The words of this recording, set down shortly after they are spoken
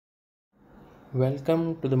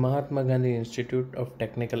Welcome to the Mahatma Gandhi Institute of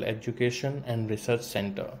Technical Education and Research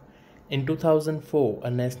Center. In 2004, a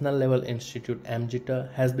national level institute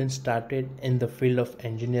AMGITA has been started in the field of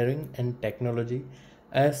engineering and technology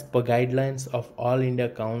as per guidelines of All India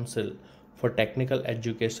Council for Technical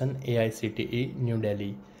Education AICTE New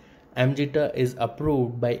Delhi. AMGITA is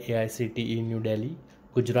approved by AICTE New Delhi,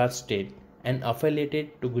 Gujarat State and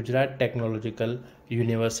affiliated to Gujarat Technological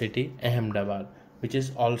University Ahmedabad, which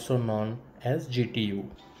is also known as GTU.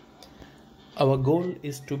 Our goal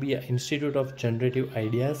is to be an institute of generative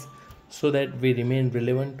ideas so that we remain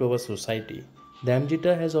relevant to our society. The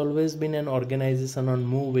AMGITA has always been an organization on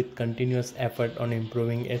move with continuous effort on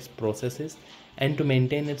improving its processes and to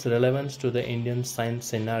maintain its relevance to the Indian science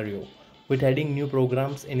scenario, with adding new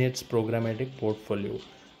programs in its programmatic portfolio.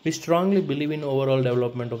 We strongly believe in overall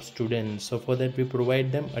development of students, so for that we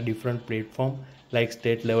provide them a different platform like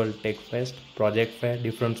state level tech fest, project fair,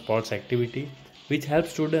 different sports activity, which helps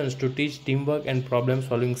students to teach teamwork and problem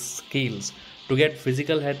solving skills, to get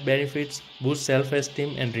physical health benefits, boost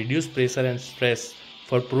self-esteem and reduce pressure and stress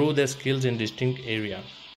for prove their skills in distinct area.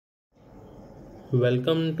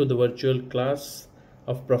 Welcome to the virtual class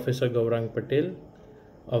of Professor Gaurang Patel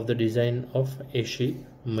of the design of AC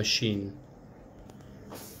machine.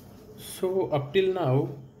 So up till now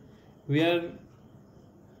we are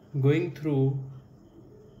going through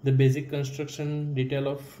the basic construction detail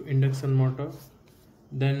of induction motor,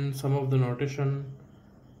 then some of the notation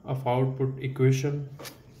of output equation,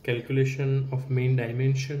 calculation of main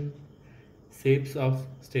dimension, shapes of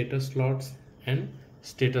stator slots and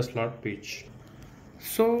stator slot pitch.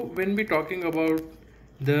 So when we talking about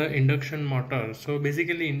the induction motor, so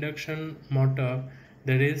basically induction motor,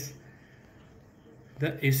 that is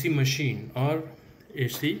the AC machine or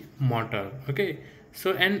AC motor. Okay,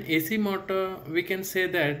 so an AC motor, we can say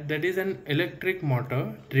that that is an electric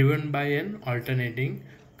motor driven by an alternating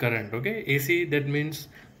current. Okay, AC, that means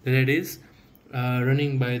that is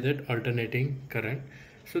running by that alternating current.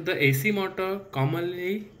 So the AC motor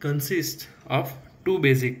commonly consists of two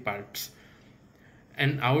basic parts: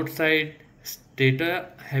 an outside stator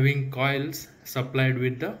having coils supplied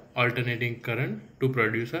with the alternating current to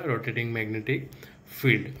produce a rotating magnetic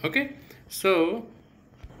field. Okay, so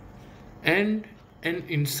and an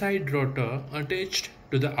inside rotor attached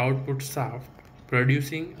to the output shaft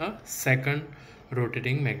producing a second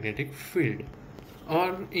rotating magnetic field.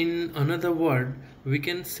 Or in another word, we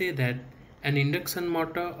can say that an induction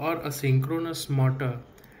motor or a synchronous motor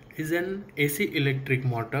is an AC electric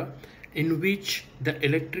motor in which the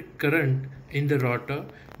electric current in the rotor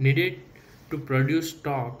needed to produce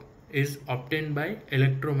torque is obtained by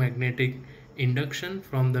electromagnetic induction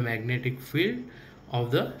from the magnetic field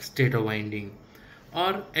of the stator winding.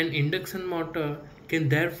 Or an induction motor can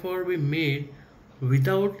therefore be made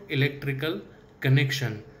without electrical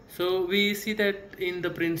connection. So we see that in the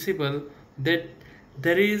principle that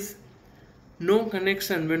there is no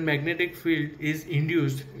connection when magnetic field is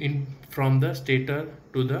induced in from the stator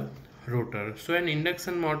to the rotor. So an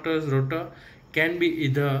induction motor's rotor can be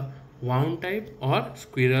either wound type or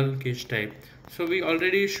squirrel cage type. So we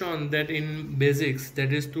already shown that in basics,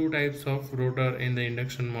 that is two types of rotor in the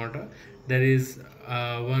induction motor. There is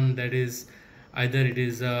one that is either it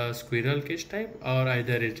is a squirrel cage type or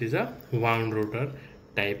either it is a wound rotor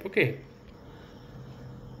type. Okay,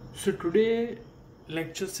 so today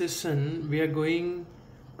lecture session we are going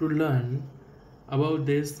to learn about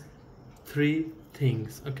these three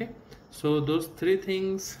things. Okay, so those three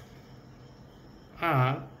things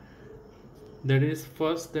are, that is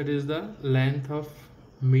first, that is the length of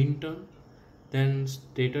mean turn, then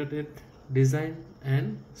stator depth design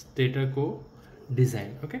and stator co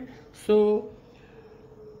design. Okay, so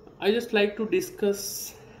I just like to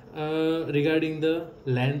discuss regarding the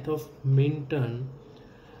length of mean turn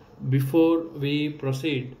before we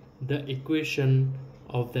proceed the equation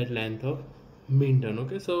of that length of mean turn.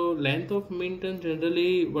 Okay, so length of mean turn,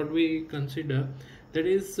 generally what we consider, that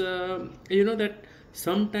is that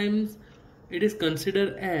sometimes it is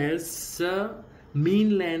considered as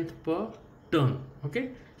mean length per turn.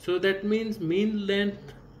 Okay, so that means mean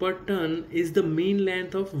length per turn is the mean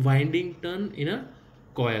length of winding turn in a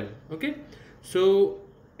coil. Okay, so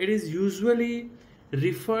it is usually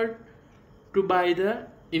referred to by the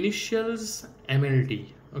initials MLT.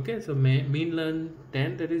 Okay, so mean length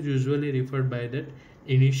 10, that is usually referred by that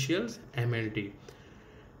initials MLT.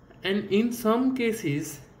 And in some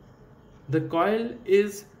cases the coil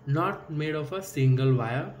is not made of a single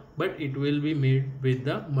wire, but it will be made with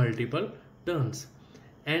the multiple turns.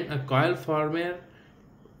 And a coil former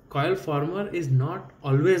is not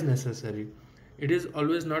always necessary. It is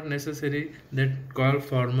always not necessary that coil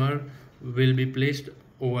former will be placed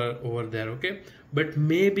over there. Okay, but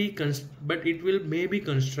it will maybe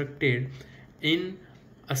constructed in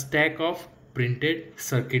a stack of printed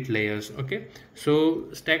circuit layers. Okay,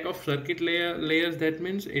 so stack of circuit layers, that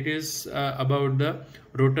means it is about the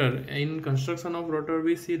rotor. In construction of rotor,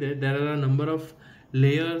 we see that there are a number of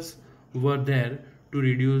layers were there to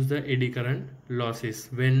reduce the eddy current losses.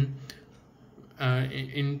 When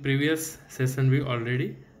in previous session we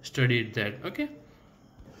already studied that. Okay,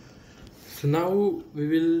 so now we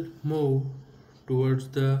will move towards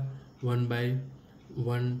the one by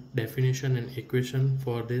one definition and equation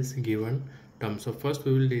for this given term. So first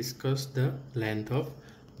we will discuss the length of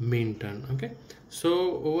mean turn. Okay,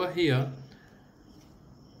 so over here,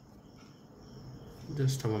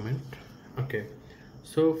 just a moment. Okay,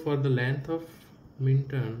 so for the length of mean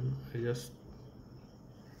turn,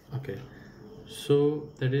 okay, so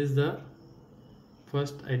that is the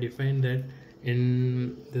first I define that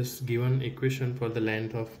in this given equation for the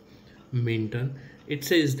length of mean turn. It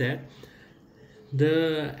says that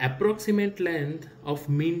the approximate length of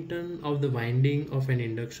mean turn of the winding of an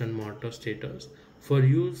induction motor stators for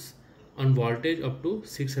use on voltage up to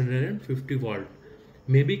 650 volt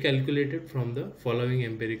may be calculated from the following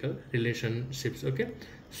empirical relationships. Okay,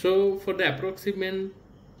 so for the approximate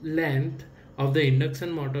length of the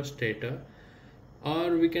induction motor stator,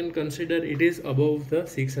 or we can consider it is above the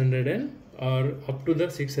 600 or up to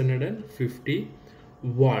the 650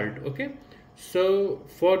 volt. Okay, so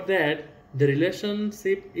for that the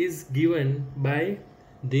relationship is given by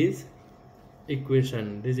this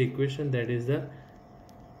equation, that is the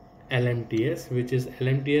LMTS, which is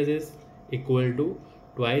LMTS is equal to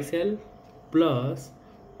twice L plus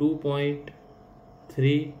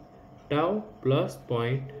 2.3 tau plus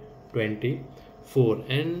 0.24,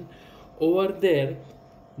 and over there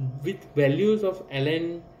with values of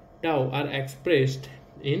ln tau are expressed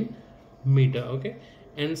in meter. Okay,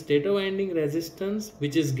 and stator winding resistance,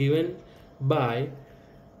 which is given by,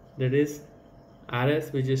 that is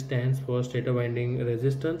RS, which stands for stator winding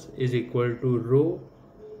resistance, is equal to rho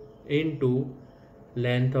into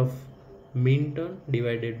length of mean turn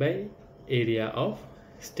divided by area of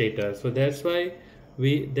stator. So that's why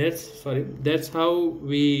that's how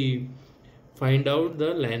we find out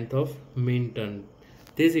the length of mean turn.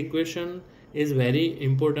 This equation is very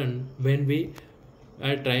important when we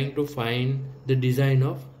are trying to find the design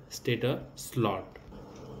of stator slot.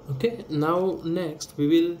 Okay, now next we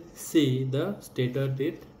will see the stator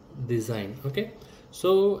teeth design. Okay,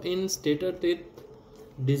 so in stator teeth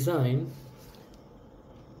design,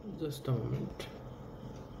 just a moment.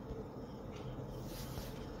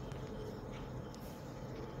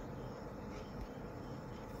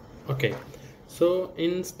 Okay, so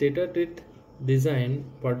in stator teeth design,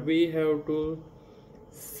 what we have to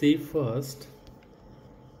see first,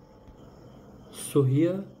 so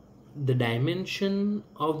here the dimension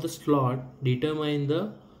of the slot determine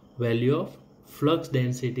the value of flux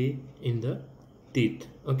density in the teeth.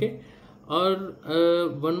 Okay, or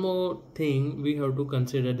one more thing we have to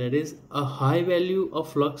consider, that is a high value of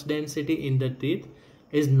flux density in the teeth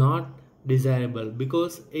is not desirable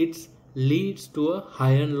because it leads to a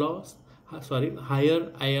higher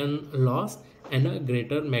iron loss and a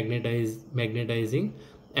greater magnetizing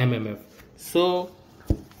MMF. So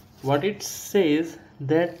what it says,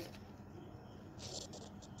 that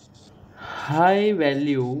high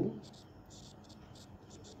value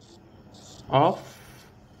of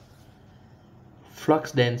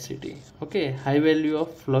flux density, okay, high value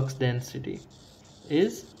of flux density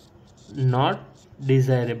is not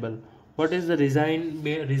desirable. What is the reason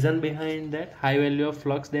behind that high value of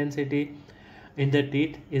flux density in the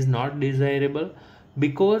teeth is not desirable?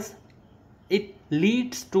 Because it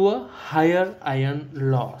leads to a higher iron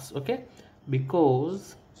loss. Okay,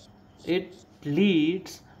 because it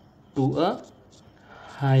leads to a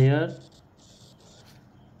higher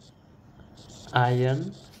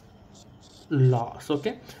iron loss.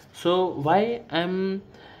 Okay, so why I'm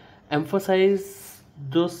emphasize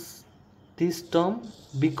this term,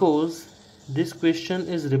 because this question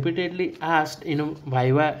is repeatedly asked in a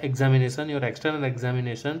viva examination, your external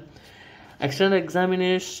examination. External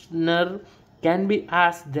examiner can be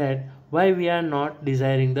asked that why we are not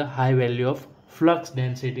desiring the high value of flux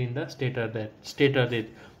density in the stator teeth.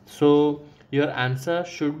 So your answer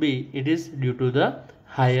should be, it is due to the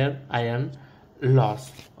higher iron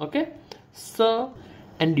loss. Okay, so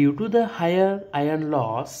and due to the higher iron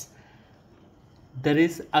loss, there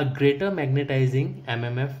is a greater magnetizing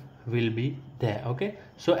MMF will be there. Okay,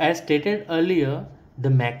 so as stated earlier, the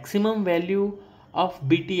maximum value of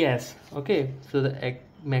BTS, okay, so the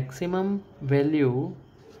maximum value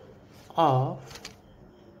of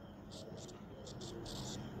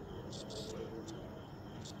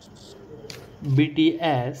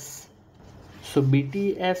BTS. So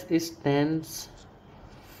BTS stands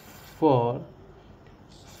for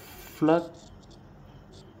flux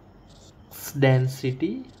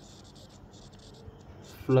density,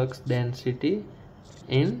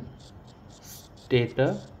 in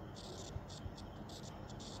stator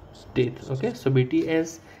teeth. Okay, so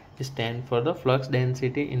BTS stand for the flux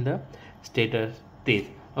density in the stator teeth.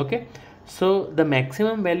 Okay, so the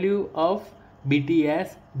maximum value of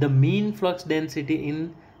BTS, the mean flux density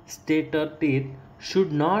in stator teeth,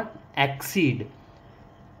 should not exceed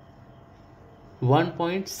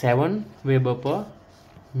 1.7 Weber per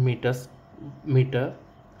meter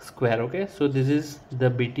square. Okay, so this is the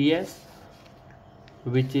BTS,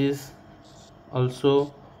 which is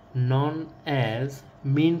also known as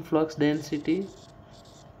mean flux density,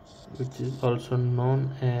 which is also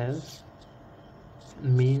known as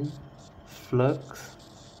mean flux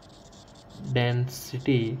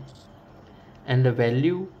density, and the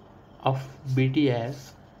value of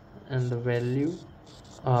BTS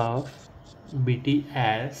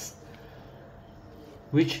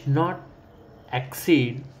which not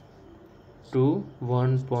exceed to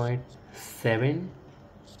 1.7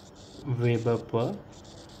 Weber per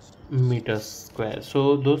meter square.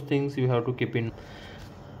 So those things you have to keep in.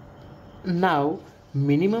 Now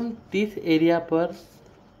minimum teeth area per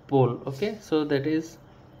pole. Okay, so that is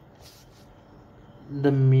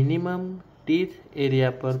the minimum teeth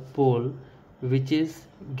area per pole, which is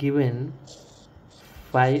given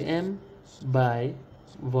 5m by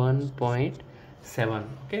 1.7.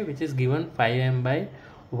 okay, which is given 5m by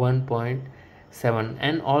 1.7.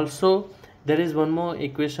 and also there is one more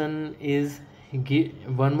equation is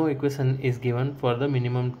given for the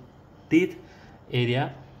minimum teeth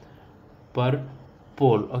area per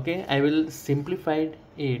pole. Okay, I will simplify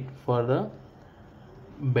it for the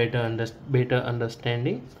better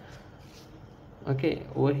understanding. Okay,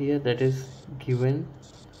 over here that is given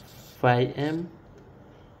 5m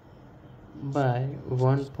by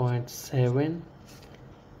 1.7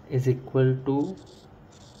 is equal to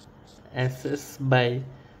SS by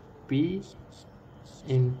P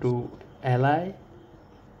into Li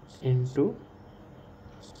into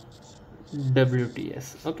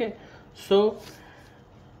WTS. Okay, so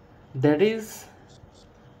that is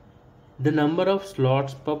the number of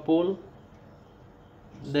slots per pole,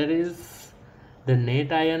 there is the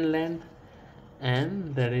net iron length,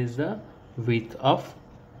 and there is the width of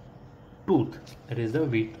tooth.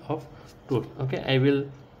 Okay, I will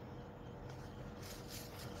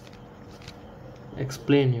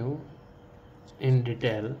explain you in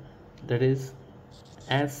detail. That is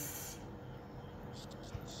S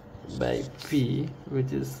by P,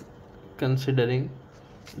 which is considering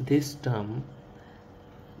this term,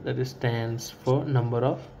 that stands for number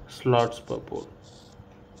of slots per pole.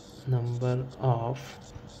 Number of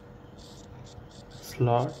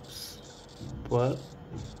slots per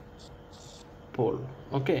pole.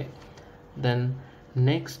 Okay, then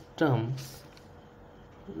next term,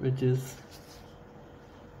 which is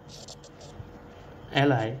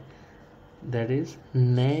Li, that is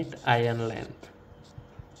net iron length.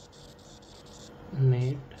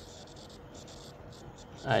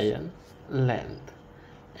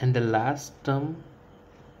 And the last term,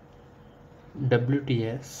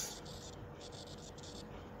 WTS,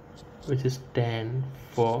 which is stand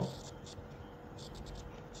for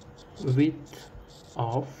width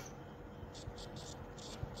of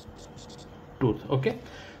tooth. Okay,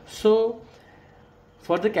 so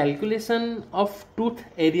for the calculation of tooth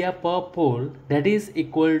area per pole, that is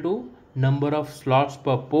equal to number of slots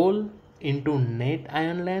per pole into net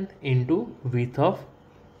iron length into width of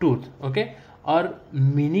tooth. Okay, or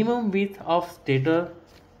minimum width of stator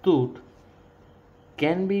tooth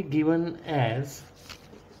can be given as,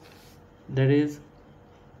 that is,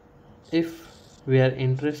 if we are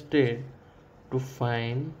interested to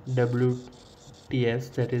find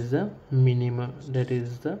WTS, that is the minimum, that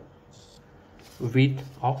is the width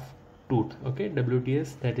of tooth. Okay,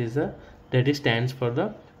 WTS, that stands for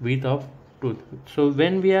the width of tooth. So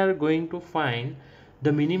when we are going to find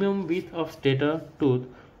the minimum width of stator tooth,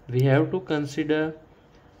 we have to consider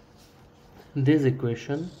this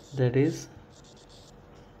equation, that is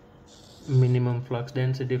minimum flux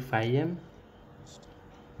density 5m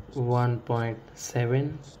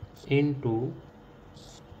 1.7 into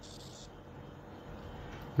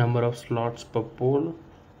number of slots per pole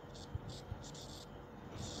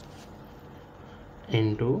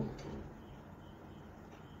into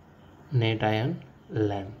net iron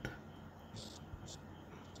length.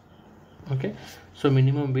 Okay, so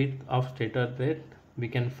minimum width of stator plate we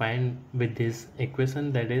can find with this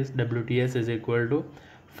equation, that is WTS is equal to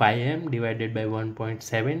 5m divided by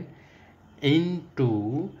 1.7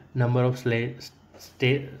 into number of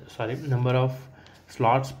number of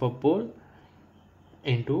slots per pole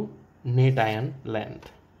into net iron length.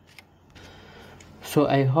 So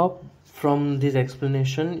I hope from this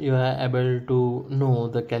explanation you are able to know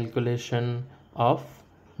the calculation of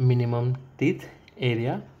minimum teeth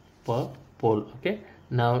area per pole. Okay,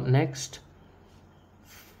 now next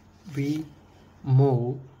we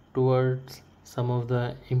move towards some of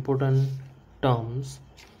the important terms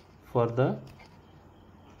for the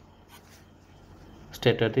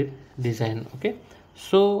stator teeth design. Okay,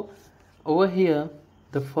 so over here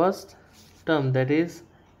the first term, that is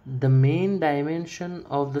the main dimension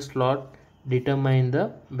of the slot, determine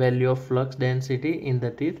the value of flux density in the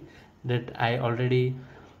teeth, that I already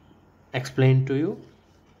explained to you.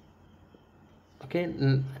 Okay,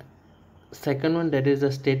 second one, that is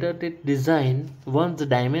the stator teeth design. Once the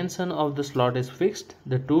dimension of the slot is fixed,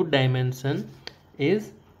 the two dimension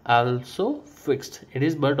is also fixed. It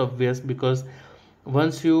is but obvious, because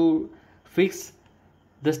once you fix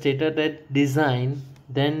the stator teeth design,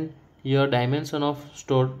 then your dimension of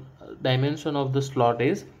the slot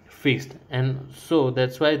is fixed, and so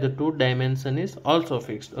that's why the two dimension is also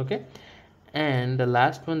fixed. Okay, and the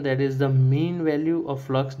last one, that is the mean value of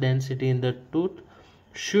flux density in the tooth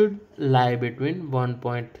should lie between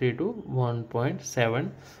 1.3 to 1.7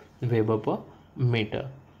 Weber per meter.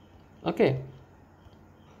 Okay,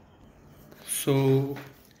 so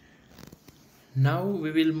now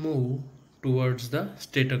we will move towards the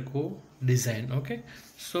stator core design. Okay,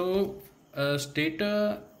 so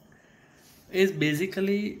stator is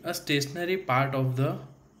basically a stationary part of the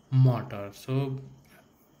motor. So,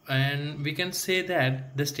 and we can say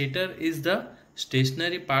that the stator is the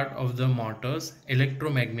stationary part of the motor's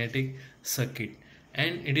electromagnetic circuit,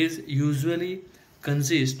 and it is usually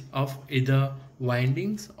consist of either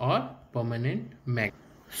windings or permanent magnet.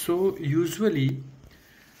 So usually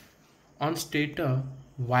on stator,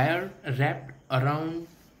 wire wrapped around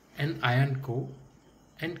an iron core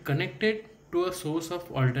and connected to a source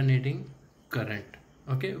of alternating current.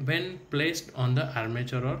 Okay, when placed on the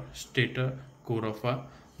armature or stator core of a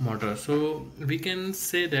motor. So we can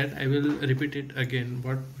say that, I will repeat it again,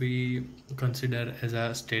 what we consider as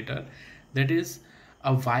a stator, that is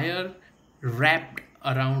a wire wrapped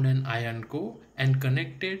around an iron core and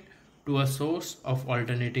connected to a source of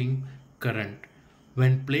alternating current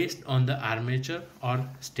when placed on the armature or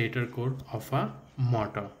stator core of a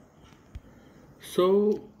motor.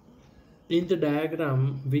 So in the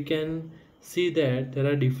diagram we can see that there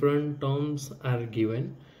are different terms are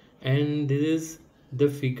given, and this is the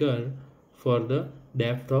figure for the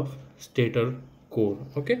depth of stator core.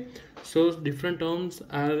 Okay, so different terms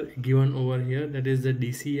are given over here, that is the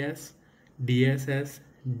DCS, DSS,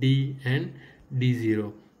 D and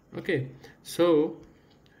D0. Okay, so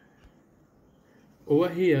over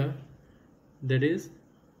here, that is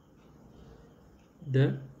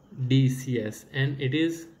the DCS, and it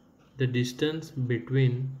is the distance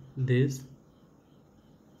between these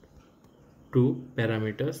two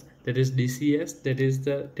parameters, that is DCS, that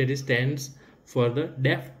is stands for the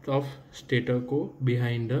depth of stator core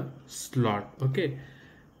behind the slot. Okay,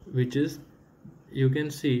 which is, you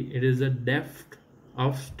can see, it is the depth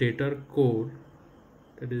of stator core,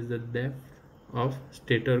 that is the depth of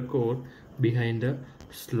stator core behind the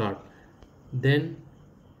slot. Then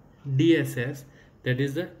DSS, that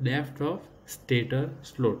is the depth of stator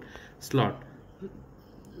slot.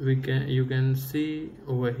 You can see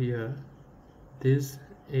over here, this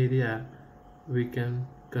area we can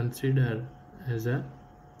consider as a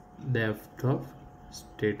depth of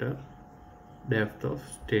stator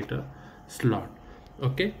slot.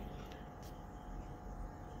 Okay,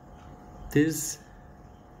 this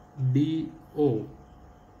DO,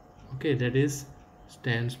 okay, that is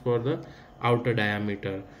stands for the outer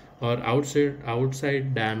diameter or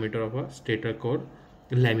outside diameter of a stator core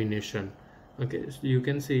lamination. Okay, so you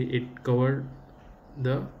can see it covered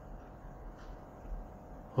the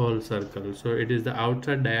whole circle, so it is the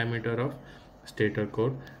outside diameter of stator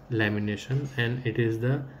core lamination, and it is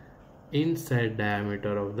the inside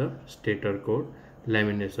diameter of the stator core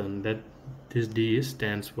lamination, that this D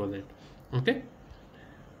stands for that.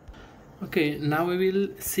 Okay, now we will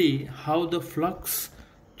see how the flux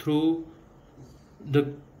through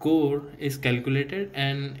the core is calculated,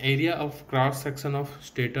 and area of cross section of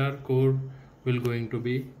stator core will going to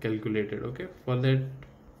be calculated. Okay, for that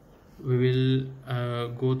we will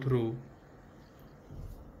go through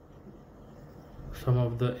some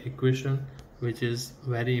of the equation which is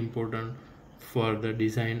very important for the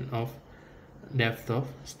design of depth of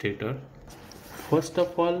stator. First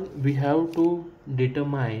of all, we have to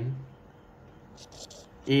determine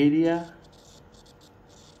area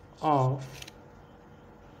of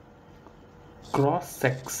cross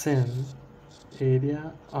section,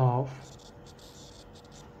 area of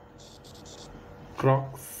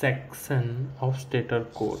cross section of stator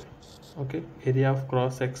core. Okay, area of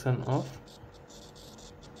cross section of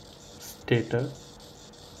stator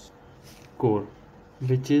core,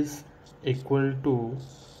 which is equal to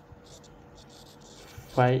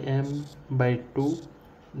 5m by 2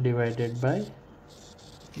 divided by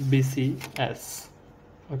BCS.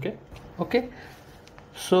 Okay,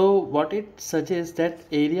 so what it suggests that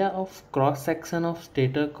area of cross section of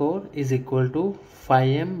stator core is equal to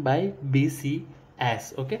 5m by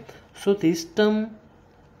BCS. Okay, so this term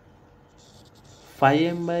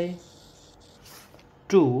 5m by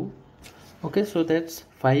 2, okay, so that's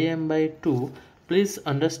 5m by 2. Please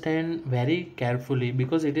understand very carefully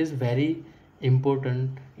because it is very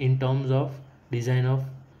important in terms of design of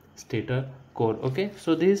stator core. Okay,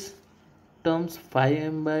 so this terms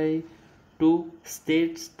 5m by 2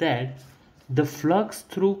 states that the flux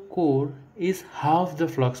through core is half the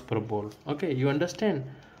flux per pole. Okay, you understand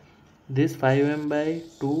this 5m by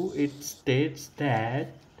 2, it states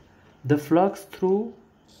that the flux through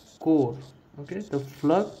core, okay, the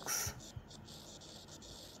flux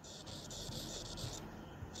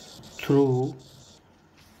through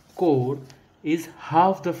core is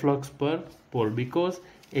half the flux per pole because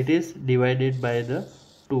it is divided by the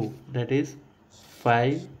 2, that is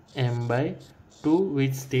 5m by 2,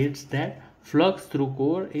 which states that flux through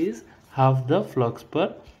core is half the flux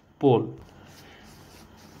per pole.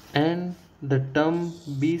 And the term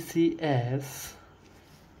BCS,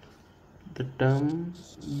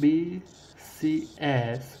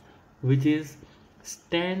 which is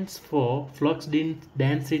stands for flux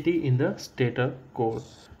density in the stator core,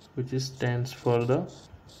 which is stands for the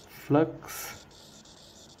flux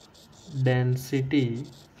density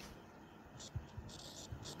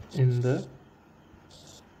in the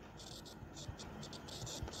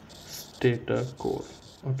stator core.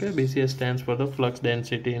 Okay, BCS stands for the flux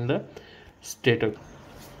density in the stator,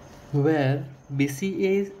 where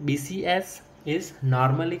BCS is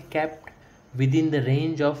normally kept within the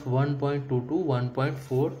range of 1.2 to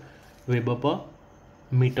 1.4 Weber per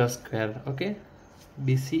meter square. Okay,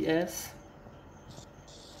 BCS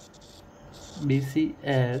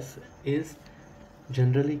is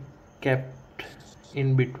generally kept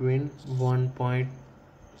in between 1.2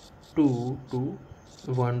 to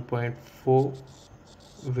 1.4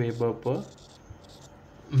 Weber per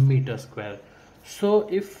meter square. So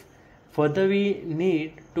if further we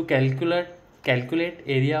need to calculate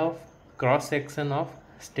area of cross section of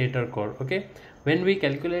stator core. Okay, when we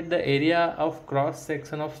calculate the area of cross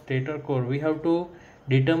section of stator core, we have to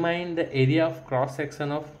determine the area of cross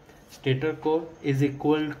section of stator core is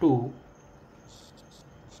equal to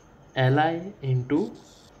Li into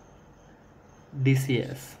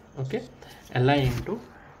DCS. Okay, Li into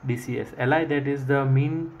DCS. Li, that is the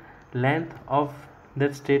mean length of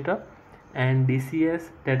that stator, and DCS,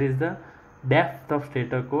 that is the depth of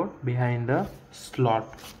stator core behind the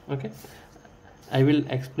slot. Okay, I will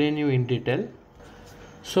explain you in detail.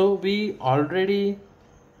 So we already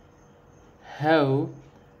have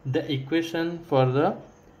the equation for the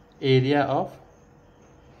area of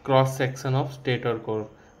cross section of stator core,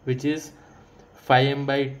 which is 5m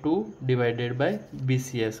by 2 divided by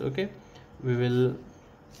BCS. Okay, we will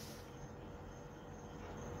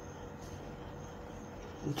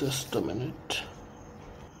just a minute.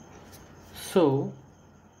 So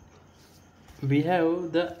we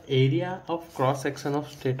have the area of cross section of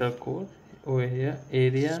stator core over here,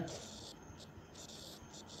 area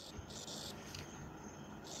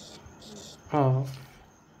of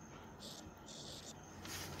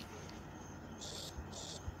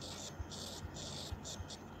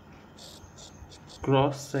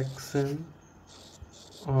cross section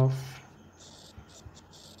of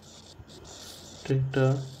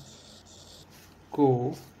stator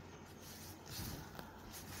core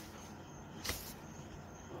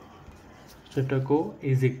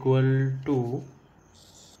is equal to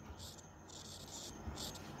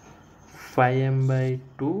 5m by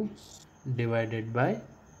 2 divided by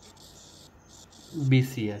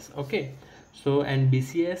BCS. Okay, so and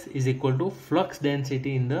BCS is equal to flux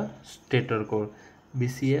density in the stator core.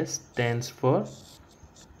 BCS stands for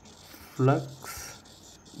flux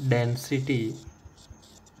density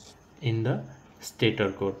in the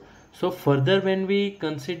stator core. So further, when we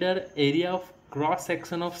consider area of cross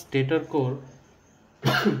section of stator core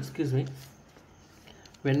excuse me,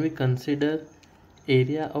 when we consider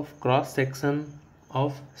area of cross section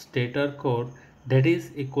of stator core, that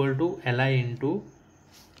is equal to Li into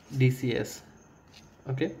DCS.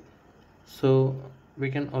 Okay, so we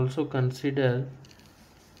can also consider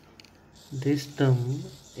this term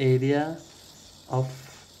area of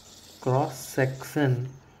cross section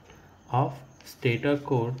of stator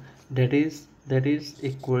core, that is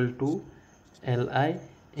equal to Li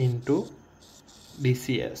into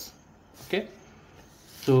DCS. Okay,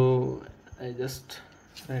 so I just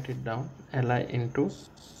write it down, Li into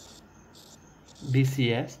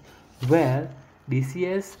DCS, where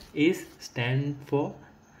DCS is stand for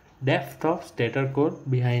depth of stator core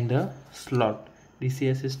behind the slot.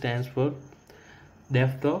 DCS stands for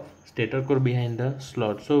depth of stator core behind the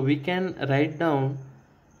slot. So we can write down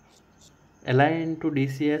Li into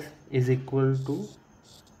DCS is equal to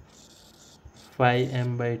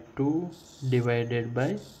 5m by 2 divided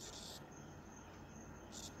by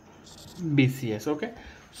BCS. Okay,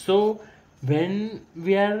 so when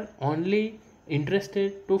we are only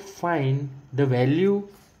interested to find the value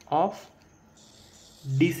of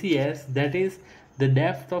DCS, that is the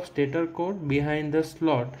depth of stator core behind the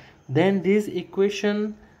slot, then this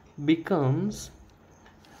equation becomes,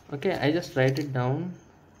 okay, I just write it down,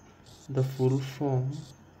 the full form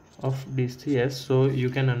of DCS so you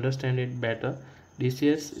can understand it better.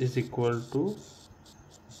 DCS is equal to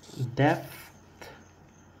depth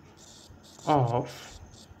of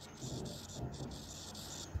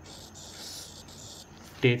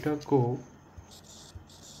stator core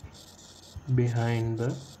behind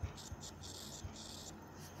the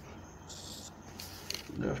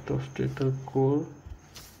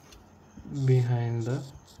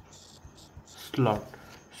slot.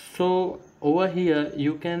 So over here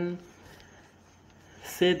you can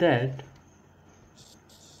say that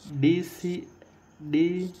DCS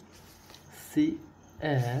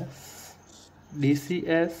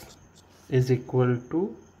is equal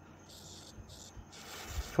to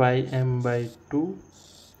 5m by 2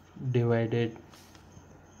 divided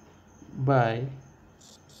by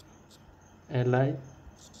Li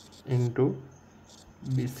into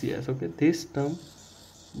BCS. Okay, this term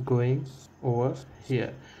going over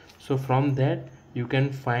here. So from that you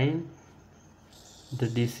can find the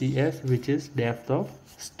DCS, which is depth of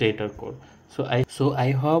stator core. So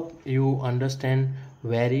I hope you understand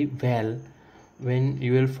very well when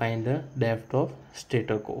you will find the depth of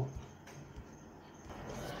stator core.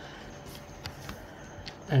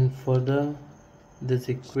 And further, this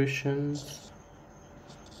equation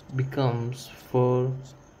becomes for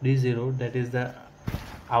D0, that is the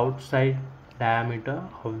outside diameter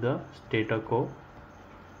of the stator core,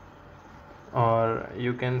 or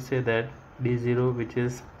you can say that D0, which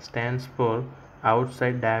is stands for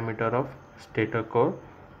outside diameter of stator core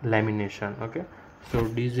lamination. Okay, so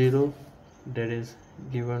D0, that is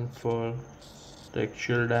given for the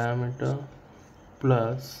actual diameter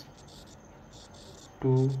plus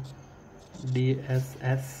 2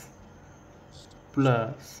 DSS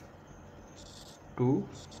plus 2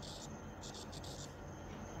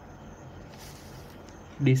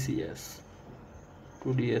 DCS,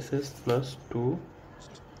 2 DSS plus 2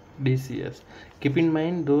 DCS. Keep in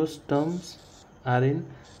mind those terms are in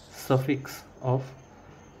suffix of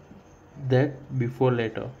that before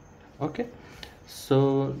later. Okay,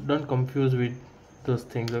 so don't confuse with those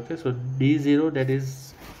things. Okay, so D0, that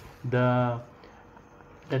is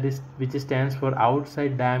which stands for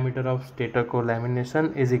outside diameter of stator core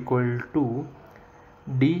lamination, is equal to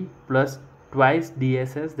D plus twice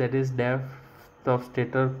DSS, that is depth of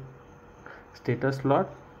stator slot,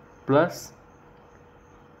 plus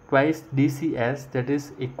twice DCS, that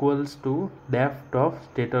is equals to depth of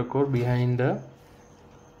stator core behind the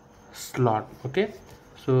slot. Okay,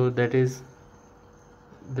 so that is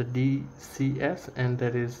the DCS and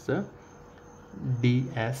that is the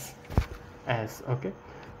DSS. Okay,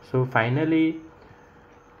 so finally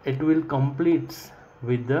it will complete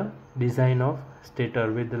with the design of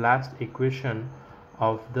stator with the last equation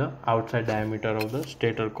of the outside diameter of the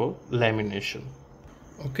stator core lamination.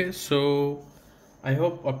 Okay, so I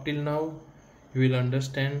hope up till now you will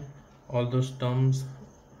understand all those terms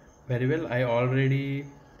very well. I already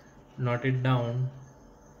noted down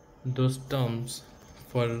those terms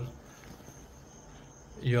for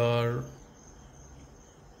your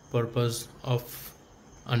purpose of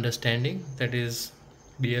understanding, that is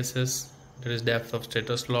DSS, that is depth of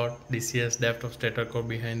stator slot, DCS, depth of stator core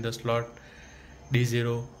behind the slot,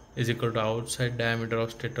 D0 is equal to outside diameter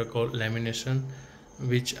of stator core lamination,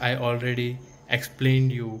 which I already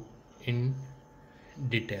explained you in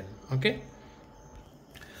detail. Okay,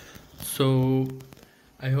 so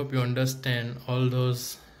I hope you understand all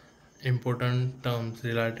those important terms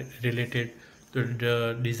related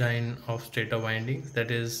the design of stator windings,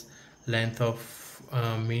 that is length of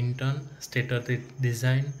mean turn, stator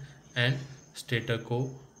design, and stator core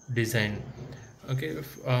design. Okay,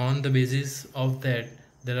 on the basis of that,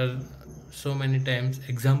 there are so many times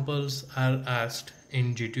examples are asked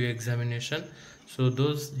in GTU examination. So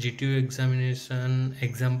those GTU examination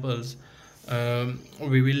examples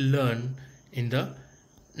we will learn in the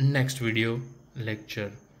next video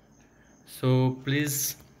lecture. So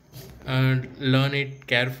please learn it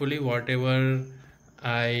carefully, whatever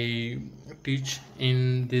I teach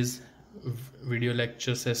in this video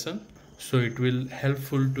lecture session, so it will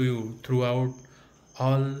helpful to you throughout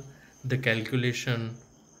all the calculation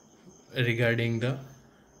regarding the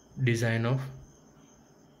design of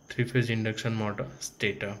three-phase induction motor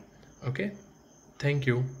stator. Okay, thank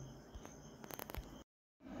you.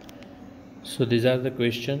 So these are the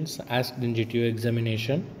questions asked in GTU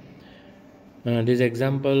examination. This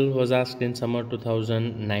example was asked in summer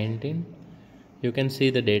 2019. You can see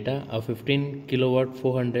the data of 15 kilowatt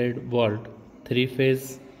 400 volt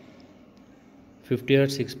 3-phase 50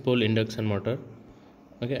 Hz 6-pole induction motor.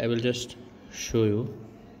 Okay, I will just show you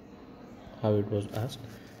how it was asked.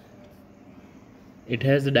 It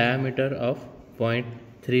has the diameter of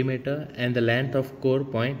 0.3 meter and the length of core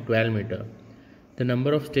 0.12 meter. The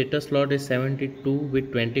number of stator slot is 72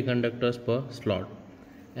 with 20 conductors per slot,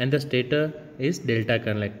 and the stator is delta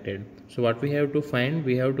connected. So what we have to find,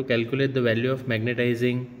 we have to calculate the value of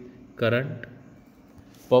magnetizing current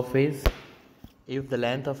per phase if the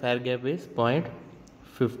length of air gap is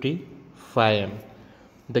 0.55 m.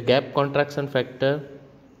 The gap contraction factor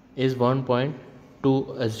is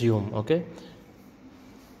 1.2 assume. Okay,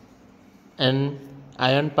 and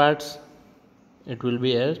iron parts, it will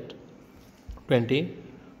be at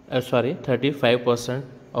 35%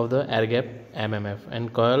 of the air gap mmf,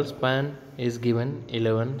 and coil span is given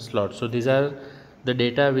 11 slots. So these are the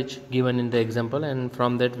data which given in the example, and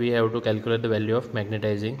from that we have to calculate the value of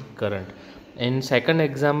magnetizing current. In second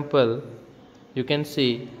example, you can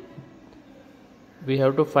see we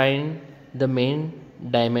have to find the main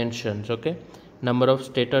dimensions. Okay, number of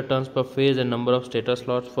stator turns per phase and number of stator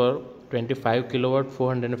slots for 25 kilowatt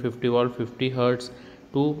 450 volt 50 hertz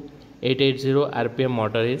to 880 rpm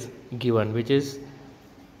motor is given, which is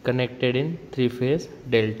connected in 3-phase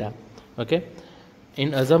delta. Okay,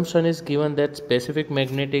 in assumption is given that specific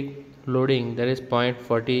magnetic loading, that is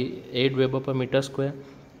 0.48 Weber per meter square,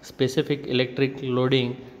 specific electric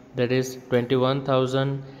loading, that is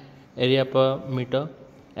 21,000 area per meter,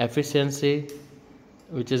 efficiency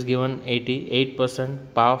which is given 88%,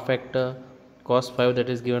 power factor cos 5 that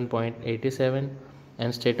is given 0.87,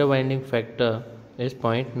 and stator winding factor is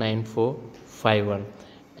 0.9451,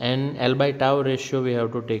 and L by tau ratio we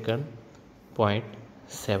have to taken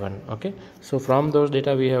 0.7. Okay, so from those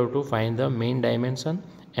data we have to find the main dimension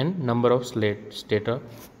and number of stator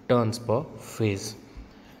turns per phase.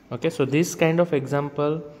 Okay, so this kind of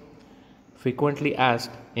example frequently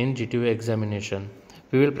asked in GTU examination.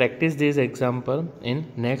 We will practice this example in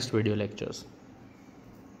next video lectures.